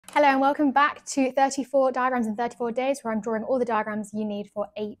Hello and welcome back to 34 diagrams in 34 days, where I'm drawing all the diagrams you need for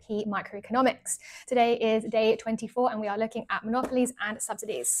AP microeconomics. Today is day 24 and we are looking at monopolies and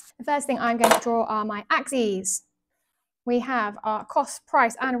subsidies. The first thing I'm going to draw are my axes. We have our cost,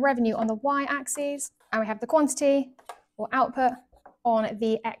 price and revenue on the y-axis, and we have the quantity or output on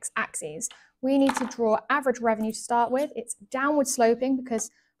the x-axis. We need to draw average revenue to start with. It's downward sloping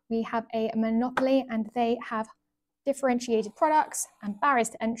because we have a monopoly and they have differentiated products and barriers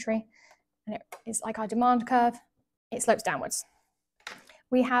to entry, and it is like our demand curve, it slopes downwards.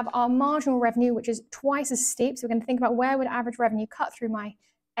 We have our marginal revenue, which is twice as steep, so we're going to think about where would average revenue cut through my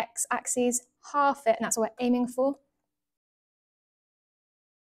x-axis, half it, and that's what we're aiming for.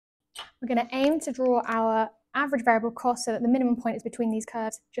 We're going to aim to draw our average variable cost so that the minimum point is between these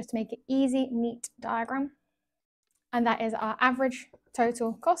curves, just to make it easy, neat diagram, and that is our average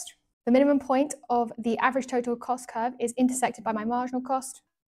total cost. The minimum point of the average total cost curve is intersected by my marginal cost,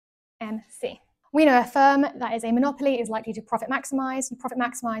 MC. We know a firm that is a monopoly is likely to profit maximize. You profit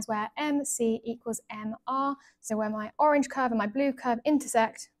maximize where MC equals MR. So where my orange curve and my blue curve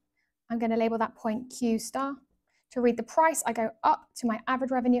intersect, I'm going to label that point Q star. To read the price, I go up to my average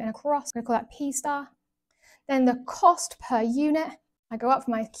revenue and across. I'm going to call that P star. Then the cost per unit, I go up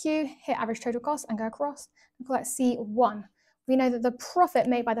for my Q, hit average total cost and go across. I call that C1. We know that the profit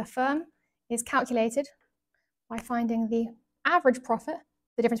made by the firm is calculated by finding the average profit,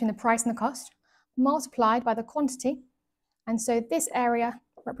 the difference between the price and the cost, multiplied by the quantity. And so this area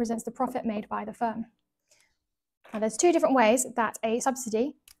represents the profit made by the firm. Now there's two different ways that a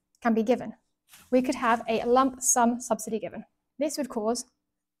subsidy can be given. We could have a lump sum subsidy given. This would cause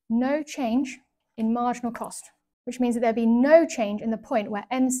no change in marginal cost, which means that there'd be no change in the point where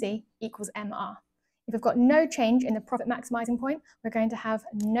MC equals MR. If we've got no change in the profit maximizing point, we're going to have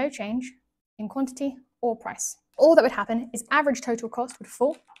no change in quantity or price. All that would happen is average total cost would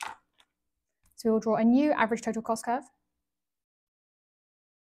fall. So we will draw a new average total cost curve.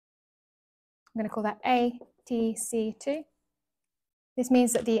 I'm going to call that ATC2. This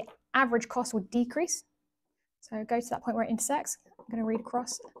means that the average cost will decrease. So go to that point where it intersects. I'm going to read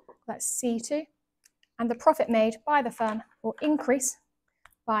across, that's C2. And the profit made by the firm will increase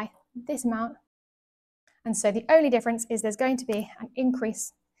by this amount. And so the only difference is there's going to be an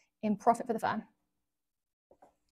increase in profit for the firm.